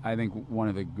think one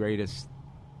of the greatest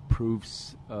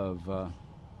proofs of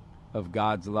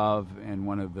God's love and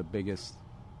one of the biggest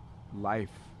life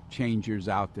changers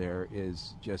out there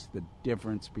is just the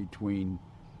difference between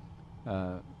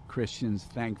Christians'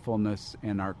 thankfulness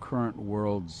and our current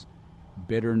world's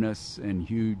bitterness and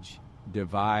huge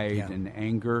divide and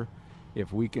anger.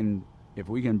 If we can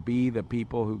be the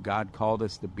people who God called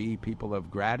us to be, people of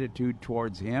gratitude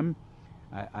towards Him,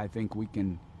 I think we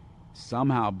can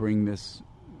somehow bring this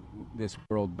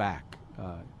world back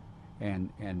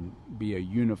and be a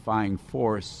unifying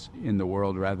force in the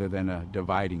world rather than a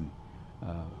dividing,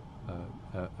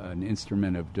 an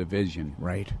instrument of division.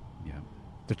 Right. Yeah.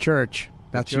 The church.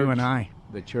 That's you and I.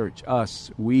 The church. Us.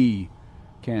 We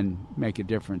can make a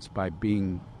difference by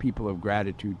being people of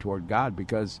gratitude toward God,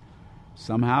 because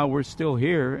somehow we're still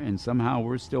here and somehow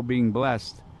we're still being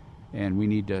blessed, and we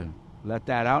need to let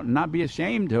that out and not be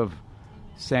ashamed of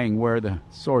saying where the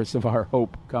source of our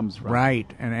hope comes from.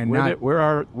 Right. And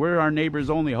we're our neighbor's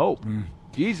only hope.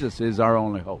 Jesus is our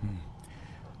only hope.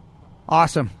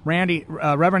 Awesome.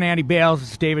 Reverend Andy Bales,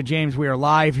 this is David James. We are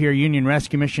live here, Union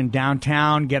Rescue Mission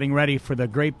downtown, getting ready for the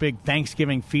great big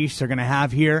Thanksgiving feast they're going to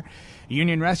have here.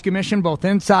 Union Rescue Mission, both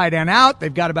inside and out.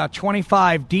 They've got about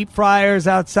 25 deep fryers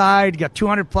outside. Got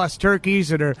 200-plus turkeys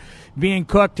that are being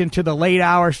cooked into the late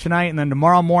hours tonight. And then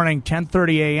tomorrow morning,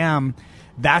 10:30 a.m.,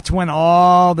 that's when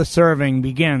all the serving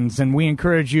begins. And we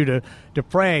encourage you to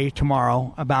pray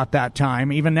tomorrow about that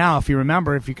time. Even now, if you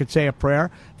remember, if you could say a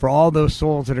prayer for all those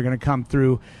souls that are going to come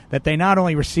through, that they not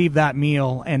only receive that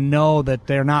meal and know that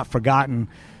they're not forgotten,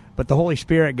 but the Holy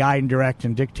Spirit guide and direct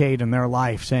and dictate in their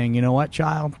life, saying, you know what,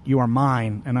 child, you are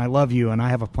mine, and I love you, and I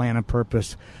have a plan and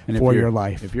purpose for your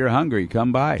life. If you're hungry,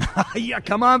 come by. Yeah,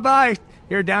 come on by.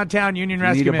 Here downtown, Union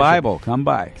Rescue Mission. Need a Bible, come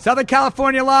by. Southern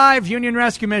California Live, Union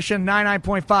Rescue Mission,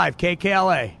 99.5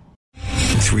 KKLA.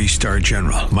 3-star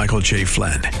General Michael J.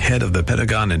 Flynn, head of the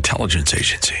Pentagon Intelligence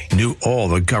Agency, knew all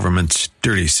the government's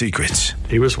dirty secrets.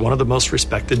 He was one of the most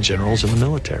respected generals in the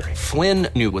military. Flynn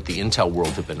knew what the intel world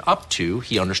had been up to.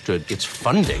 He understood its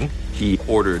funding. He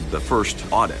ordered the first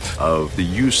audit of the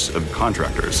use of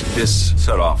contractors. This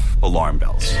set off alarm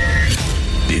bells.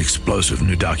 The explosive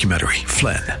new documentary,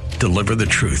 Flynn, Deliver the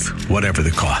Truth, Whatever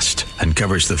the Cost,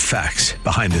 uncovers the facts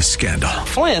behind this scandal.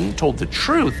 Flynn told the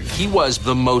truth. He was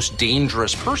the most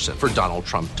dangerous person for Donald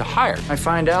Trump to hire. I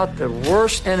find out the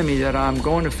worst enemy that I'm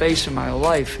going to face in my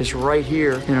life is right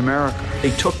here in America.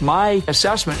 They took my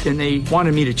assessment and they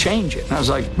wanted me to change it. And I was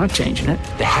like, I'm not changing it.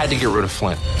 They had to get rid of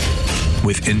Flynn.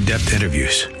 With in-depth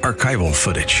interviews, archival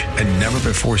footage, and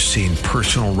never-before-seen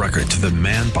personal records of the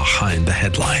man behind the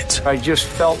headlines. I just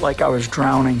felt like I was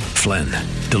drowning. Flynn,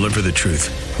 Deliver the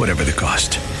Truth, Whatever the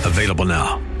Cost. Available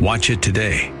now. Watch it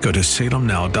today. Go to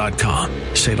salemnow.com.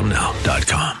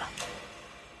 salemnow.com.